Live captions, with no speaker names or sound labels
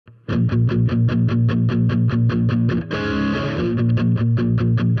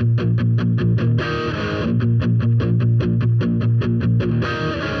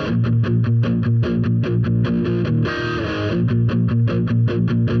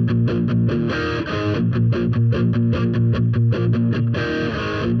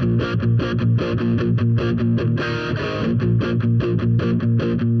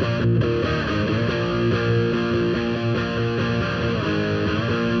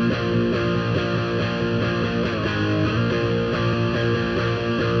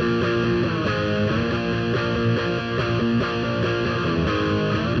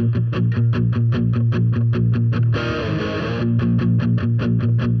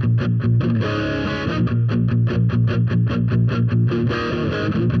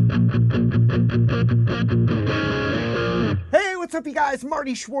What's up, you guys?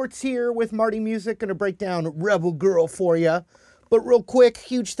 Marty Schwartz here with Marty Music. Gonna break down Rebel Girl for you. But real quick,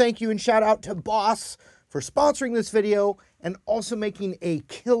 huge thank you and shout out to Boss for sponsoring this video and also making a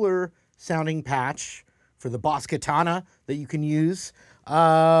killer sounding patch for the Boss Katana that you can use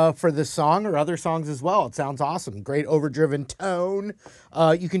for this song or other songs as well. It sounds awesome. Great overdriven tone.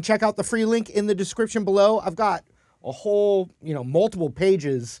 You can check out the free link in the description below. I've got a whole, multiple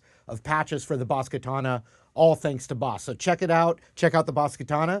pages of patches for the Boss Katana, all thanks to Boss. So check it out. Check out the Boss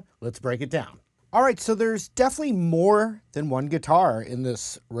Katana. Let's break it down. All right, so there's definitely more than one guitar in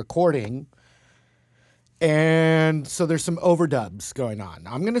this recording. And so there's some overdubs going on.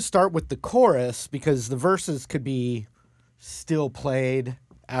 I'm going to start with the chorus because the verses could be still played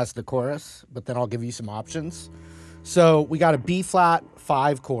as the chorus, but then I'll give you some options. So we got a B flat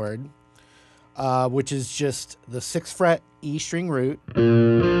 5 chord, which is just the 6th fret E string root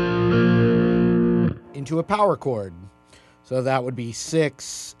into a power chord. So that would be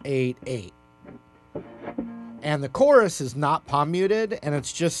 6, 8, 8. And the chorus is not palm muted, and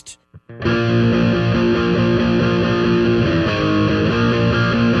it's just and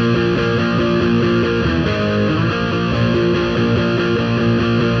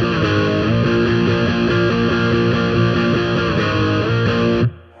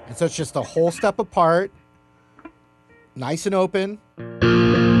so it's just a whole step apart, nice and open,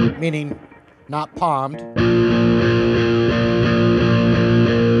 meaning not palmed.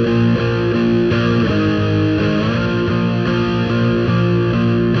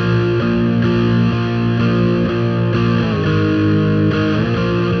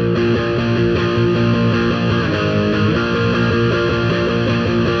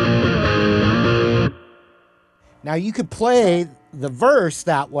 Now you could play the verse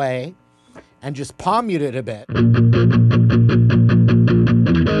that way and just palm mute it a bit.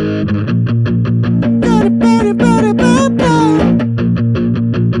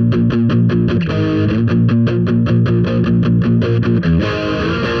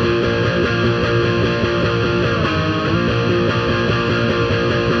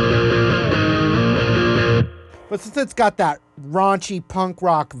 But since it's got that raunchy punk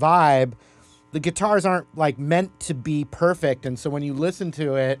rock vibe, the guitars aren't like meant to be perfect. And so when you listen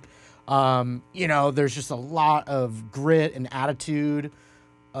to it, there's just a lot of grit and attitude.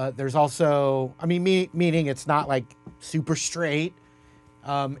 There's also, meaning it's not like super straight.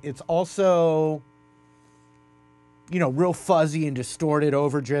 It's also, real fuzzy and distorted,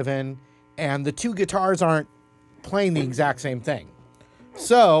 overdriven. And the two guitars aren't playing the exact same thing.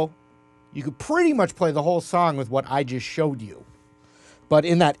 So you could pretty much play the whole song with what I just showed you. But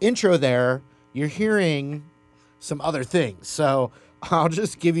in that intro there, you're hearing some other things. So I'll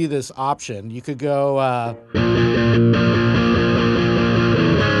just give you this option. You could go...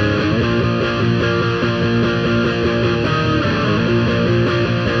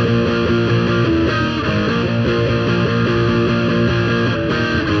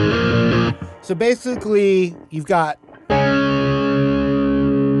 So basically, you've got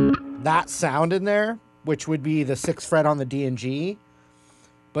that sound in there, which would be the 6th fret on the D and G,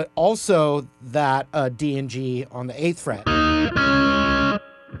 but also that D and G on the 8th fret.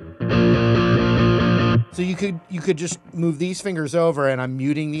 So you could just move these fingers over, and I'm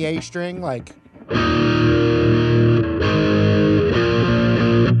muting the A string, like.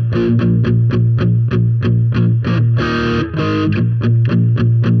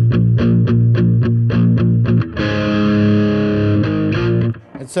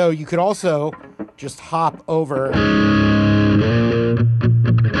 And so you could also just hop over.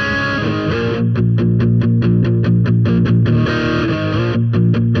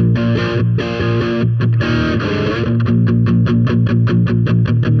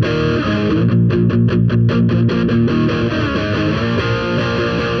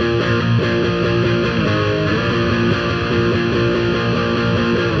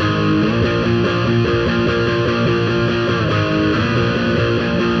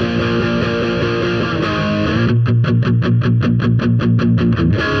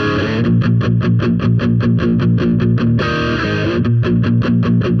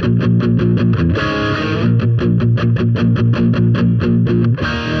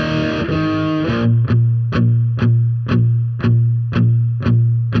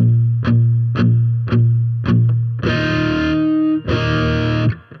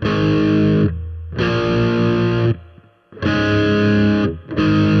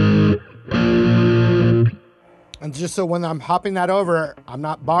 just so when I'm hopping that over, I'm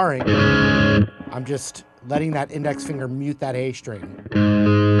not barring. I'm just letting that index finger mute that A string.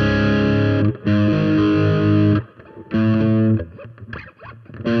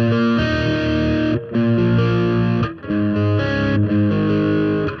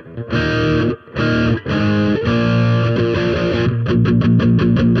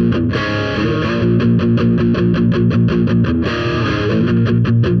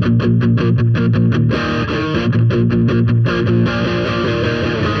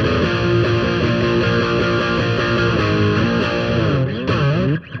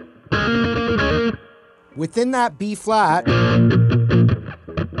 Within that B flat,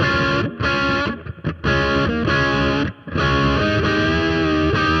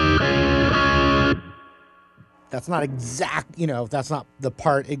 that's not exact, you know, that's not the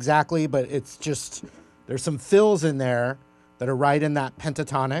part exactly, but it's just, there's some fills in there that are right in that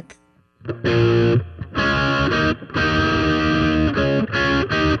pentatonic.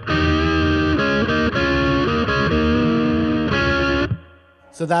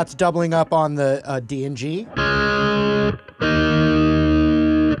 So that's doubling up on the D and G.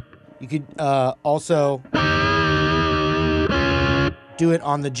 You could also do it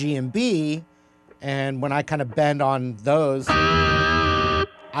on the G and B, and when I kind of bend on those,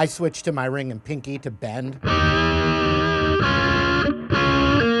 I switch to my ring and pinky to bend.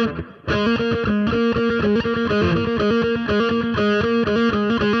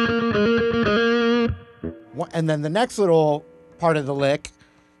 And then the next little part of the lick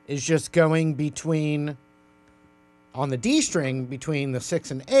is just going between, on the D string, between the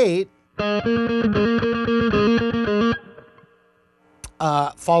 6 and 8,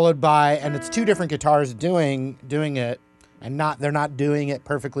 followed by, and it's two different guitars doing it, and they're not doing it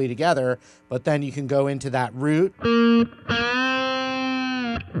perfectly together, but then you can go into that root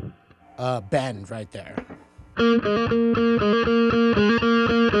bend right there.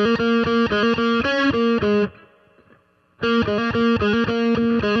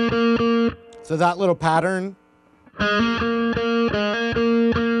 So that little pattern, I'm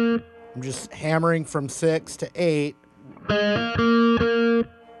just hammering from 6 to 8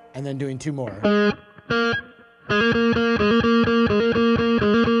 and then doing 2 more.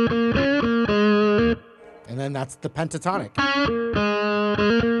 And then that's the pentatonic.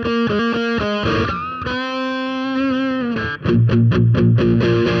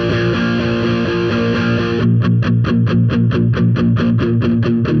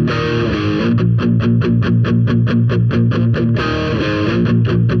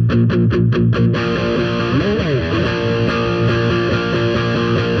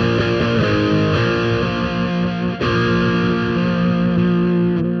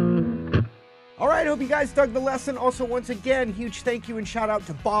 Hope you guys dug the lesson. Also, once again, huge thank you and shout out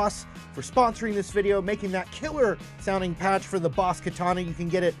to Boss for sponsoring this video, making that killer sounding patch for the Boss Katana. You can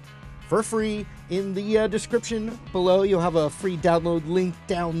get it for free in the description below. You'll have a free download link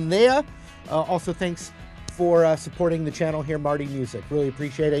down there. Also, thanks for supporting the channel here, Marty Music. Really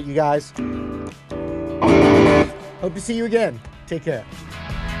appreciate it, you guys. Hope to see you again. Take care.